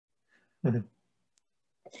Good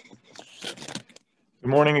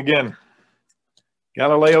morning again.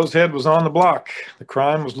 Galileo's head was on the block. The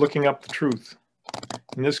crime was looking up the truth.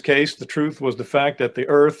 In this case, the truth was the fact that the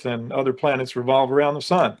Earth and other planets revolve around the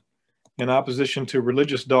sun, in opposition to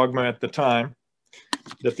religious dogma at the time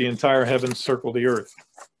that the entire heavens circle the Earth.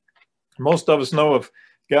 Most of us know of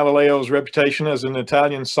Galileo's reputation as an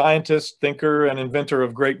Italian scientist, thinker, and inventor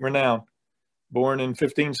of great renown. Born in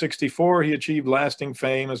 1564, he achieved lasting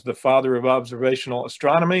fame as the father of observational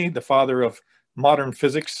astronomy, the father of modern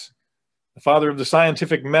physics, the father of the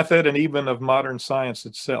scientific method, and even of modern science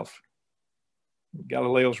itself.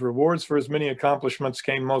 Galileo's rewards for his many accomplishments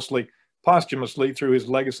came mostly posthumously through his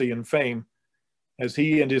legacy and fame, as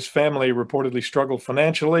he and his family reportedly struggled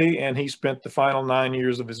financially, and he spent the final 9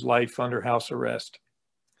 years of his life under house arrest.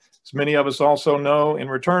 As many of us also know, in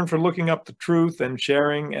return for looking up the truth and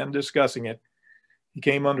sharing and discussing it, he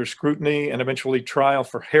came under scrutiny and eventually trial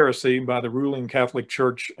for heresy by the ruling Catholic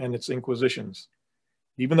Church and its inquisitions.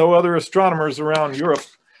 Even though other astronomers around Europe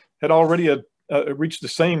had already reached the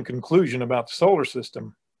same conclusion about the solar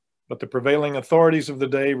system, but the prevailing authorities of the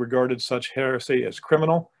day regarded such heresy as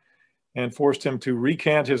criminal and forced him to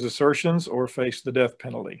recant his assertions or face the death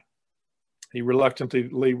penalty. He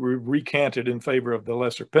reluctantly recanted in favor of the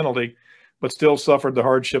lesser penalty, but still suffered the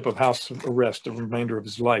hardship of house arrest the remainder of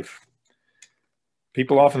his life.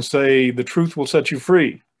 People often say the truth will set you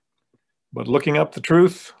free, but looking up the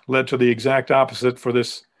truth led to the exact opposite for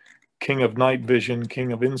this king of night vision,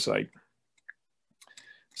 king of insight.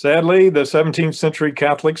 Sadly, the 17th century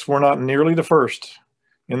Catholics were not nearly the first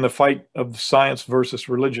in the fight of science versus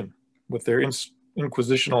religion with their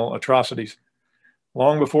inquisitional atrocities.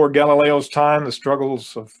 Long before Galileo's time, the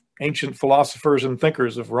struggles of ancient philosophers and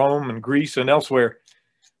thinkers of Rome and Greece and elsewhere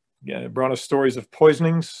brought us stories of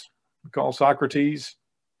poisonings, call Socrates,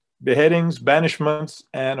 beheadings, banishments,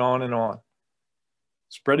 and on and on.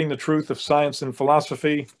 Spreading the truth of science and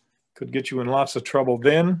philosophy could get you in lots of trouble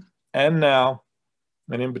then and now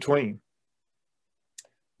and in between.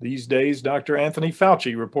 These days, Dr. Anthony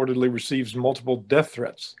Fauci reportedly receives multiple death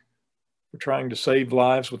threats for trying to save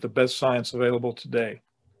lives with the best science available today,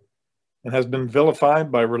 and has been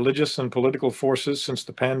vilified by religious and political forces since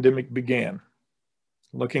the pandemic began.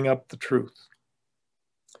 Looking up the truth.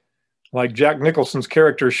 Like Jack Nicholson's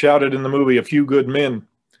character shouted in the movie A Few Good Men,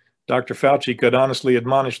 Dr. Fauci could honestly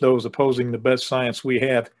admonish those opposing the best science we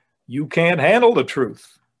have. You can't handle the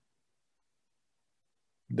truth.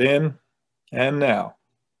 Then and now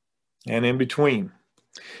and in between.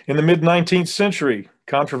 In the mid-19th century,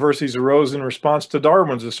 controversies arose in response to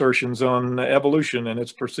Darwin's assertions on evolution and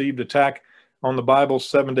its perceived attack on the Bible's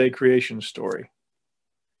seven-day creation story.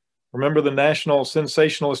 Remember the national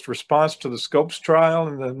sensationalist response to the Scopes trial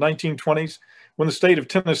in the 1920s, when the state of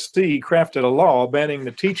Tennessee crafted a law banning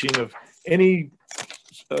the teaching of any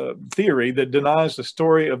theory that denies the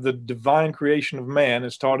story of the divine creation of man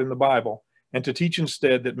as taught in the Bible, and to teach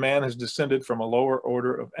instead that man has descended from a lower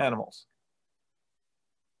order of animals.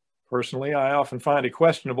 Personally, I often find it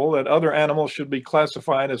questionable that other animals should be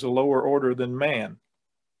classified as a lower order than man.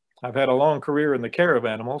 I've had a long career in the care of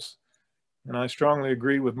animals, and I strongly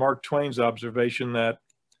agree with Mark Twain's observation that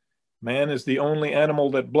man is the only animal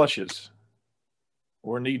that blushes,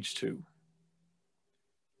 or needs to.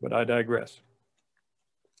 But I digress.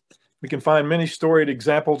 We can find many storied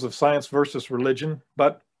examples of science versus religion,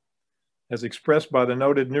 but as expressed by the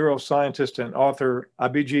noted neuroscientist and author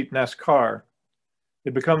Abhijit Naskar,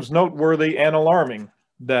 it becomes noteworthy and alarming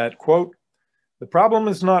that, quote, the problem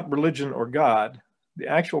is not religion or God. The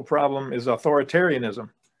actual problem is authoritarianism,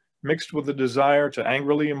 mixed with the desire to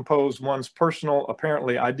angrily impose one's personal,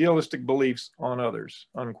 apparently idealistic beliefs on others,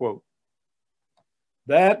 unquote.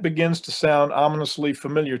 That begins to sound ominously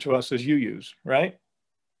familiar to us as UUs, right?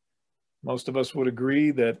 Most of us would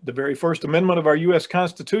agree that the very First Amendment of our U.S.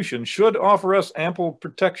 Constitution should offer us ample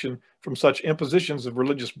protection from such impositions of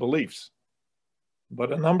religious beliefs.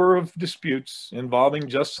 But a number of disputes involving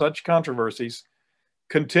just such controversies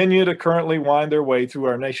continue to currently wind their way through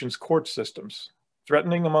our nation's court systems,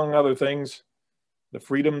 threatening, among other things, the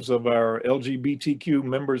freedoms of our LGBTQ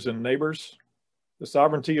members and neighbors, the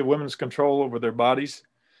sovereignty of women's control over their bodies,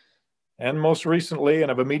 and most recently,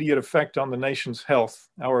 and of immediate effect on the nation's health,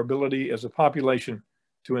 our ability as a population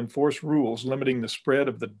to enforce rules limiting the spread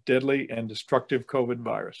of the deadly and destructive COVID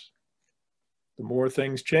virus. The more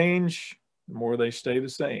things change, the more they stay the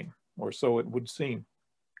same, or so it would seem.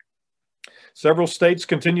 Several states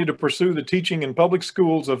continue to pursue the teaching in public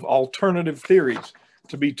schools of alternative theories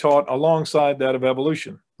to be taught alongside that of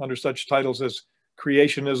evolution, under such titles as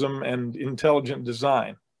creationism and intelligent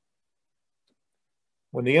design.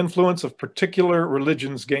 When the influence of particular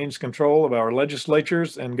religions gains control of our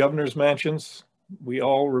legislatures and governors' mansions, we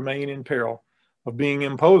all remain in peril of being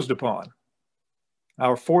imposed upon.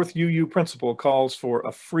 Our fourth UU principle calls for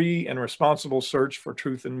a free and responsible search for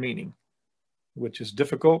truth and meaning, which is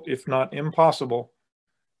difficult, if not impossible,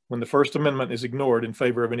 when the First Amendment is ignored in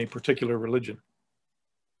favor of any particular religion.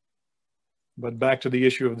 But back to the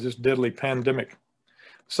issue of this deadly pandemic.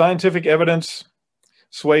 Scientific evidence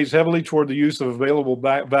sways heavily toward the use of available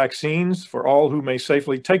vaccines for all who may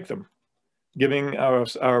safely take them, giving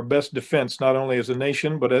our best defense not only as a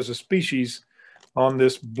nation, but as a species on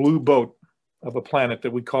this blue boat of a planet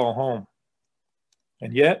that we call home.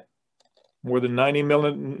 And yet, more than 90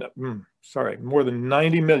 million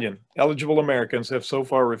eligible Americans have so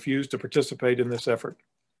far refused to participate in this effort.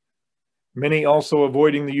 Many also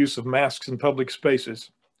avoiding the use of masks in public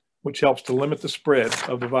spaces, which helps to limit the spread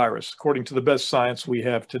of the virus, according to the best science we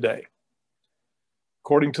have today.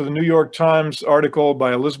 According to the New York Times article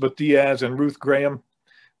by Elizabeth Diaz and Ruth Graham,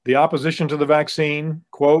 the opposition to the vaccine,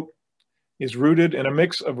 quote, is rooted in a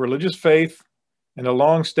mix of religious faith and a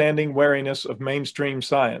long-standing wariness of mainstream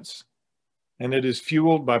science, and it is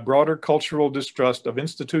fueled by broader cultural distrust of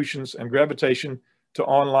institutions and gravitation to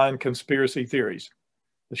online conspiracy theories.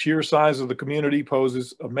 The sheer size of the community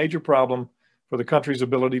poses a major problem for the country's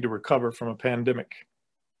ability to recover from a pandemic.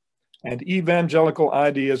 And evangelical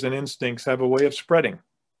ideas and instincts have a way of spreading,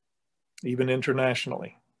 even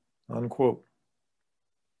internationally, unquote.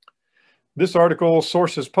 This article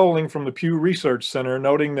sources polling from the Pew Research Center,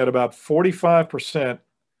 noting that about 45%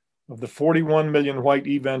 of the 41 million white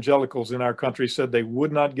evangelicals in our country said they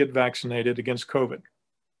would not get vaccinated against COVID,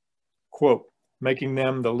 quote, making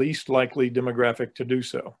them the least likely demographic to do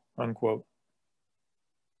so, unquote.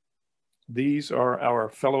 These are our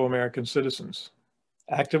fellow American citizens,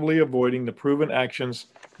 actively avoiding the proven actions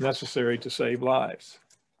necessary to save lives.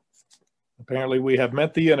 Apparently, we have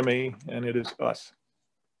met the enemy, and it is us.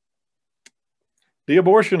 The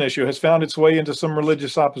abortion issue has found its way into some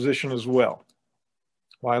religious opposition as well.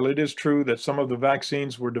 While it is true that some of the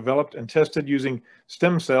vaccines were developed and tested using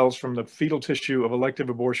stem cells from the fetal tissue of elective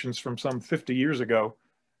abortions from some 50 years ago,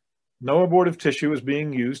 no abortive tissue is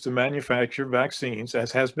being used to manufacture vaccines,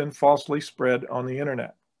 as has been falsely spread on the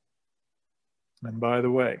internet. And by the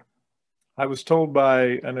way, I was told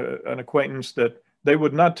by an acquaintance that they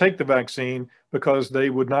would not take the vaccine because they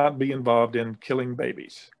would not be involved in killing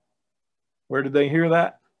babies. Where did they hear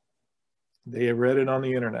that? They read it on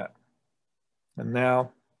the internet. And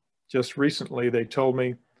now, just recently, they told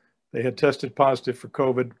me they had tested positive for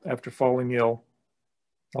COVID after falling ill,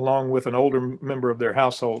 along with an older member of their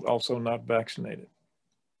household also not vaccinated.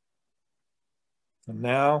 And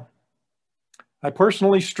now, I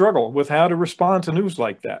personally struggle with how to respond to news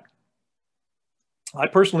like that. I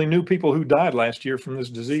personally knew people who died last year from this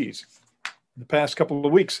disease. In the past couple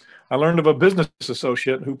of weeks, I learned of a business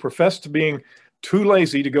associate who professed to being too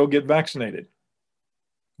lazy to go get vaccinated,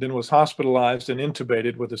 then was hospitalized and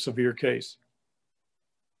intubated with a severe case.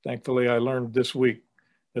 Thankfully, I learned this week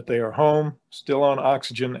that they are home, still on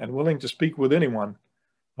oxygen, and willing to speak with anyone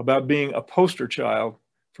about being a poster child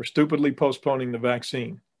for stupidly postponing the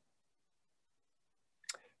vaccine.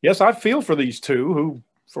 Yes, I feel for these two who,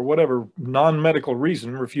 for whatever non-medical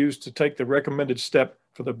reason, refused to take the recommended step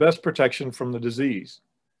for the best protection from the disease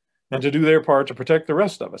and to do their part to protect the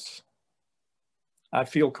rest of us. I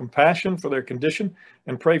feel compassion for their condition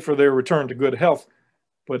and pray for their return to good health,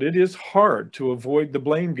 but it is hard to avoid the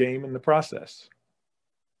blame game in the process.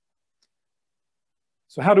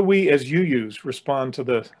 So how do we as UUs respond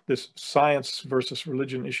to this science versus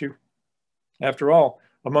religion issue? After all,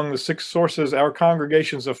 among the 6 sources our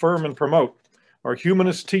congregations affirm and promote are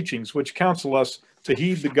humanist teachings which counsel us to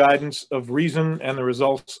heed the guidance of reason and the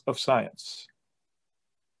results of science.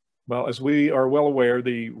 Well, as we are well aware,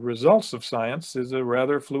 the results of science is a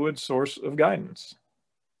rather fluid source of guidance,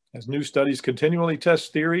 as new studies continually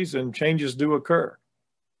test theories and changes do occur.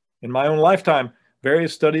 In my own lifetime,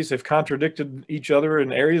 various studies have contradicted each other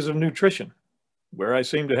in areas of nutrition, where I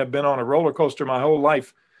seem to have been on a roller coaster my whole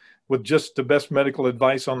life with just the best medical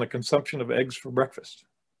advice on the consumption of eggs for breakfast.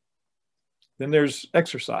 Then there's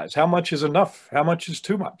exercise. How much is enough? How much is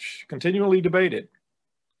too much? Continually debated.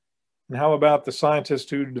 And how about the scientists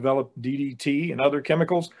who developed DDT and other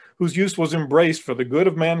chemicals whose use was embraced for the good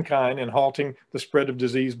of mankind in halting the spread of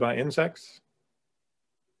disease by insects?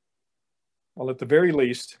 Well, at the very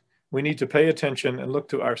least, we need to pay attention and look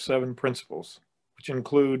to our 7 principles, which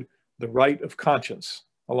include the right of conscience,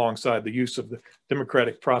 alongside the use of the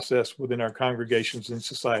democratic process within our congregations and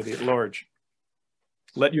society at large.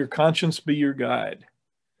 Let your conscience be your guide.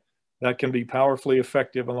 That can be powerfully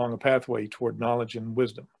effective along a pathway toward knowledge and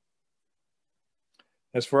wisdom.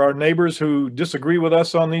 As for our neighbors who disagree with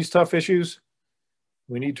us on these tough issues,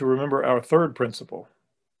 we need to remember our third principle: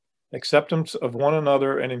 acceptance of one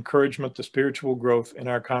another and encouragement to spiritual growth in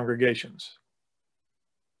our congregations.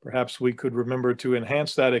 Perhaps we could remember to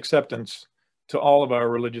enhance that acceptance to all of our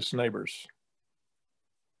religious neighbors.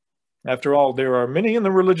 After all, there are many in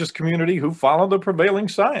the religious community who follow the prevailing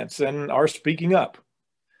science and are speaking up.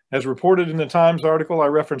 As reported in the Times article I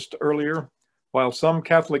referenced earlier, while some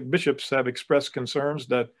Catholic bishops have expressed concerns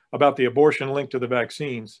about the abortion linked to the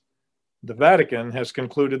vaccines, the Vatican has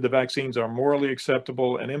concluded the vaccines are morally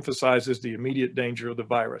acceptable and emphasizes the immediate danger of the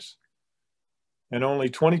virus. And only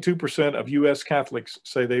 22% of US Catholics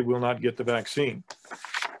say they will not get the vaccine.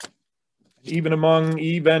 Even among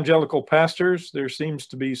evangelical pastors, there seems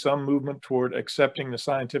to be some movement toward accepting the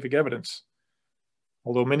scientific evidence,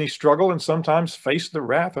 although many struggle and sometimes face the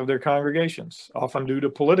wrath of their congregations, often due to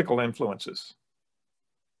political influences.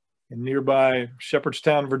 In nearby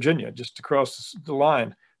Shepherdstown, Virginia, just across the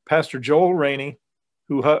line, Pastor Joel Rainey,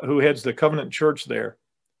 who heads the Covenant Church there,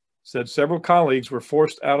 said several colleagues were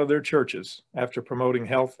forced out of their churches after promoting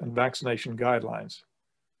health and vaccination guidelines,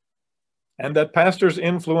 and that pastors'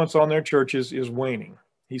 influence on their churches is waning.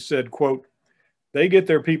 He said, quote, "They get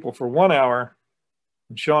their people for 1 hour,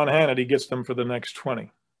 and Sean Hannity gets them for the next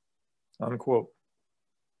 20, unquote."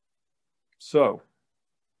 So,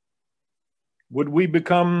 would we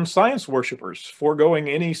become science worshipers, foregoing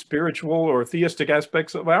any spiritual or theistic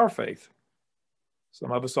aspects of our faith?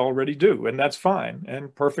 Some of us already do, and that's fine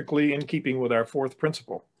and perfectly in keeping with our fourth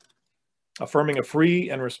principle, affirming a free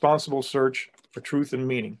and responsible search for truth and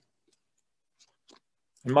meaning.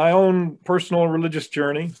 In my own personal religious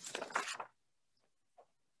journey,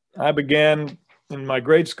 I began in my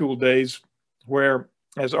grade school days where,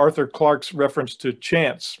 as Arthur Clarke's reference to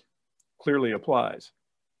chance clearly applies.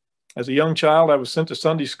 As a young child, I was sent to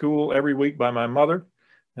Sunday school every week by my mother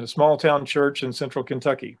in a small town church in central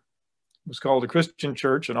Kentucky. It was called a Christian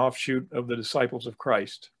church, an offshoot of the Disciples of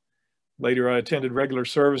Christ. Later, I attended regular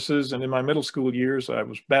services, and in my middle school years, I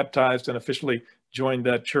was baptized and officially joined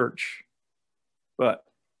that church. But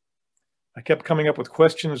I kept coming up with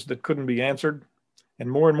questions that couldn't be answered, and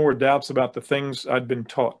more doubts about the things I'd been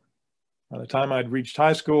taught. By the time I'd reached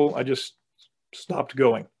high school, I just stopped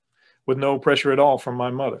going, with no pressure at all from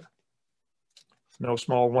my mother. No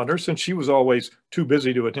small wonder, since she was always too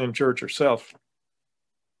busy to attend church herself.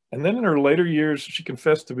 And then in her later years, she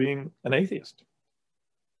confessed to being an atheist.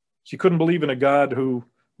 She couldn't believe in a God who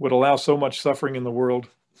would allow so much suffering in the world.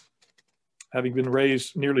 Having been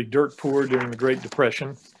raised nearly dirt poor during the Great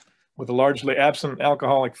Depression, with a largely absent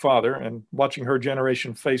alcoholic father, and watching her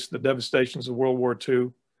generation face the devastations of World War II,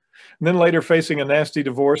 and then later facing a nasty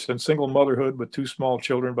divorce and single motherhood with 2 small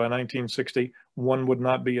children by 1960, one would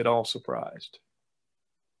not be at all surprised.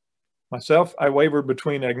 Myself, I wavered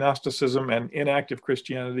between agnosticism and inactive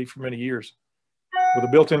Christianity for many years, with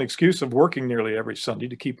a built-in excuse of working nearly every Sunday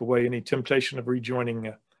to keep away any temptation of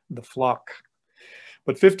rejoining the flock.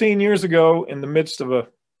 But 15 years ago, in the midst of a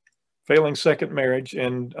failing second marriage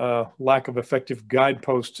and lack of effective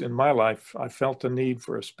guideposts in my life, I felt the need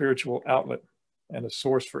for a spiritual outlet and a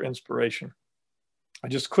source for inspiration. I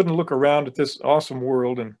just couldn't look around at this awesome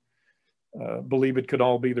world and believe it could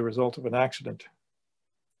all be the result of an accident.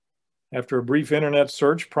 After a brief internet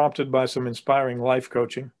search prompted by some inspiring life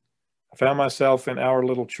coaching, I found myself in our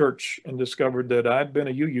little church and discovered that I'd been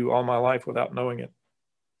a UU all my life without knowing it.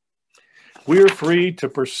 We are free to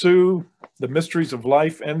pursue the mysteries of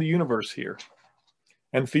life and the universe here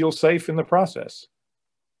and feel safe in the process.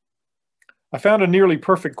 I found a nearly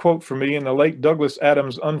perfect quote for me in the late Douglas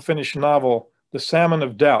Adams' unfinished novel, The Salmon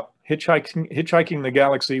of Doubt, Hitchhiking the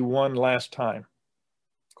Galaxy One Last Time.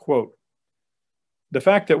 Quote, "The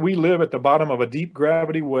fact that we live at the bottom of a deep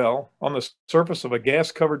gravity well on the surface of a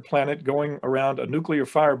gas-covered planet going around a nuclear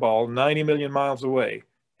fireball 90 million miles away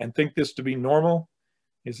and think this to be normal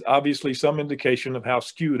is obviously some indication of how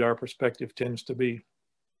skewed our perspective tends to be,"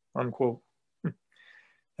 unquote.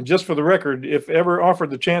 And just for the record, if ever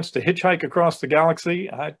offered the chance to hitchhike across the galaxy,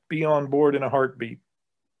 I'd be on board in a heartbeat.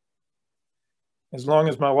 As long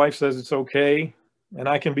as my wife says it's okay and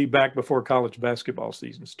I can be back before college basketball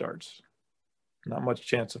season starts. Not much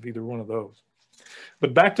chance of either one of those.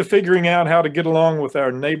 But back to figuring out how to get along with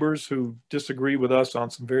our neighbors who disagree with us on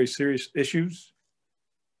some very serious issues.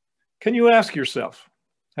 Can you ask yourself,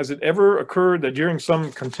 has it ever occurred that during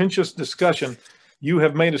some contentious discussion, you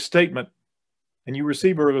have made a statement and you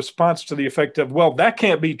receive a response to the effect of, "Well, that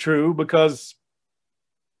can't be true because,"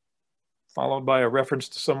 followed by a reference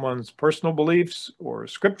to someone's personal beliefs or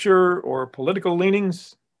scripture or political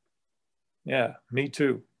leanings? Yeah, me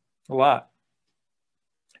too. A lot.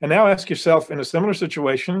 And now ask yourself, in a similar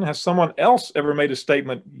situation, has someone else ever made a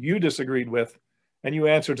statement you disagreed with and you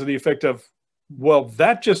answer to the effect of, well,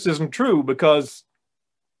 that just isn't true because,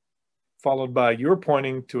 followed by your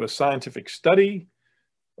pointing to a scientific study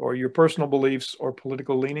or your personal beliefs or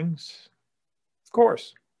political leanings? Of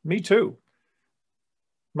course, me too.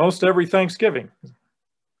 Most every Thanksgiving.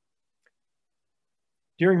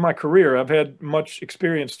 During my career, I've had much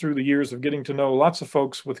experience through the years of getting to know lots of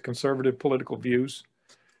folks with conservative political views,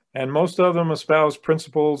 and most of them espouse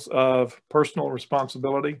principles of personal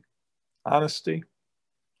responsibility, honesty,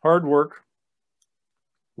 hard work,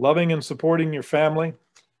 loving and supporting your family,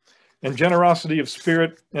 and generosity of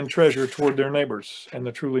spirit and treasure toward their neighbors and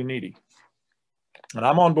the truly needy. And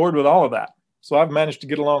I'm on board with all of that. So I've managed to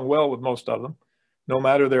get along well with most of them, no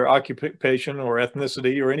matter their occupation or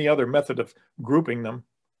ethnicity or any other method of grouping them.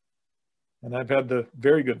 And I've had the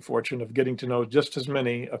very good fortune of getting to know just as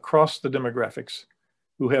many across the demographics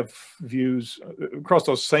who have views, across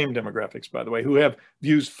those same demographics, by the way, who have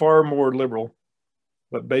views far more liberal,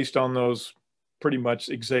 but based on those pretty much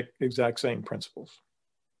exact same principles.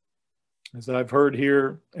 As I've heard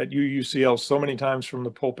here at UUCL so many times from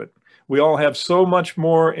the pulpit, we all have so much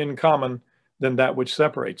more in common than that which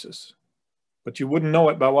separates us. But you wouldn't know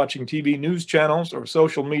it by watching TV news channels or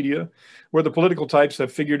social media, where the political types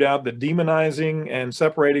have figured out that demonizing and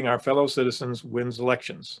separating our fellow citizens wins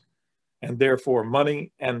elections, and therefore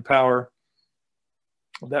money and power.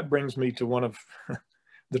 Well, that brings me to one of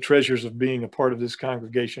the treasures of being a part of this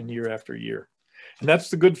congregation year after year. And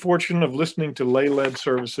that's the good fortune of listening to lay-led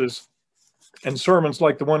services and sermons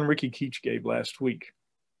like the one Ricky Keach gave last week.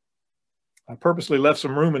 I purposely left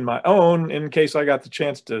some room in my own in case I got the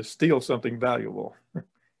chance to steal something valuable.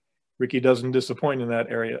 Ricky doesn't disappoint in that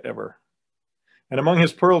area ever. And among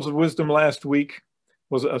his pearls of wisdom last week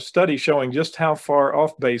was a study showing just how far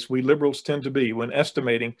off base we liberals tend to be when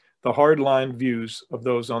estimating the hardline views of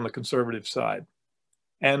those on the conservative side,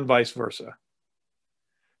 and vice versa.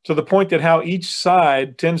 To the point that how each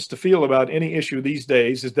side tends to feel about any issue these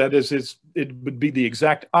days is that it would be the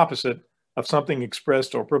exact opposite of something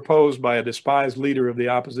expressed or proposed by a despised leader of the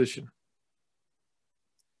opposition.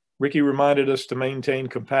 Ricky reminded us to maintain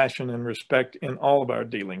compassion and respect in all of our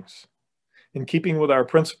dealings, in keeping with our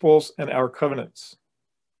principles and our covenants.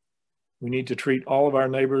 We need to treat all of our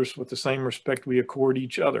neighbors with the same respect we accord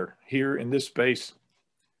each other here in this space,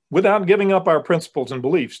 without giving up our principles and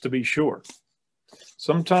beliefs, to be sure.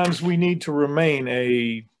 Sometimes we need to remain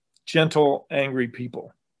a gentle, angry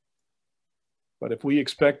people. But if we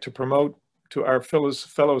expect to promote to our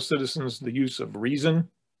fellow citizens the use of reason,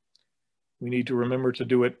 we need to remember to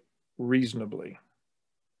do it reasonably.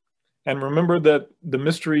 And remember that the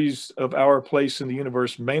mysteries of our place in the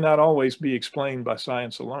universe may not always be explained by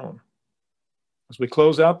science alone. As we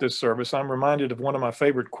close out this service, I'm reminded of one of my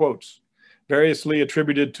favorite quotes, variously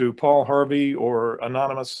attributed to Paul Harvey or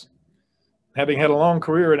anonymous. Having had a long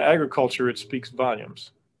career in agriculture, it speaks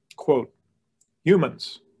volumes. Quote,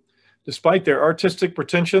 "Humans, despite their artistic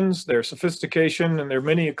pretensions, their sophistication, and their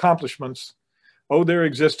many accomplishments, owe their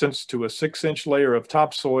existence to a 6-inch layer of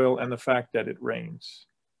topsoil and the fact that it rains."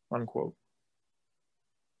 Unquote.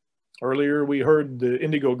 Earlier, we heard the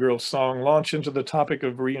Indigo Girls song launch into the topic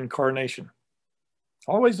of reincarnation.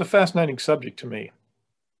 Always a fascinating subject to me.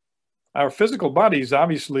 Our physical bodies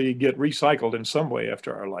obviously get recycled in some way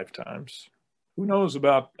after our lifetimes. Who knows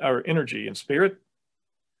about our energy and spirit?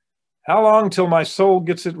 How long till my soul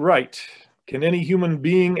gets it right? Can any human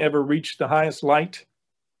being ever reach the highest light?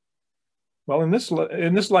 Well, in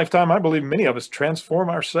this lifetime, I believe many of us transform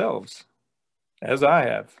ourselves, as I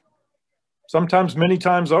have, sometimes many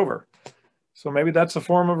times over. So maybe that's a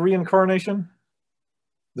form of reincarnation.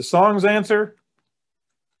 The song's answer: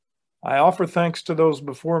 I offer thanks to those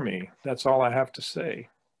before me. That's all I have to say.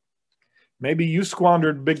 Maybe you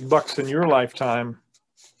squandered big bucks in your lifetime.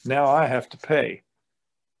 Now I have to pay.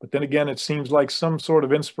 But then again, it seems like some sort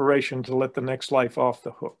of inspiration to let the next life off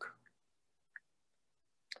the hook.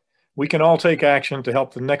 We can all take action to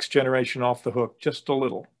help the next generation off the hook just a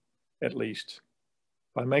little, at least,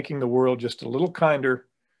 by making the world just a little kinder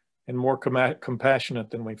and more compassionate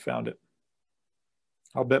than we found it.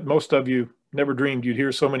 I'll bet most of you never dreamed you'd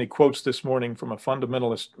hear so many quotes this morning from a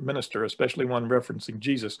fundamentalist minister, especially one referencing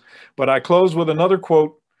Jesus. But I close with another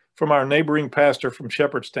quote from our neighboring pastor from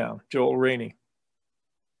Shepherdstown, Joel Rainey.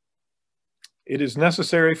 "It is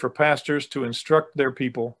necessary for pastors to instruct their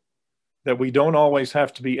people that we don't always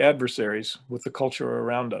have to be adversaries with the culture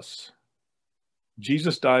around us.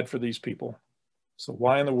 Jesus died for these people, so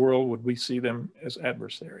why in the world would we see them as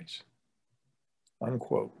adversaries?"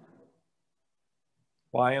 Unquote.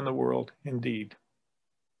 Why in the world, indeed?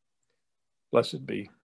 Blessed be.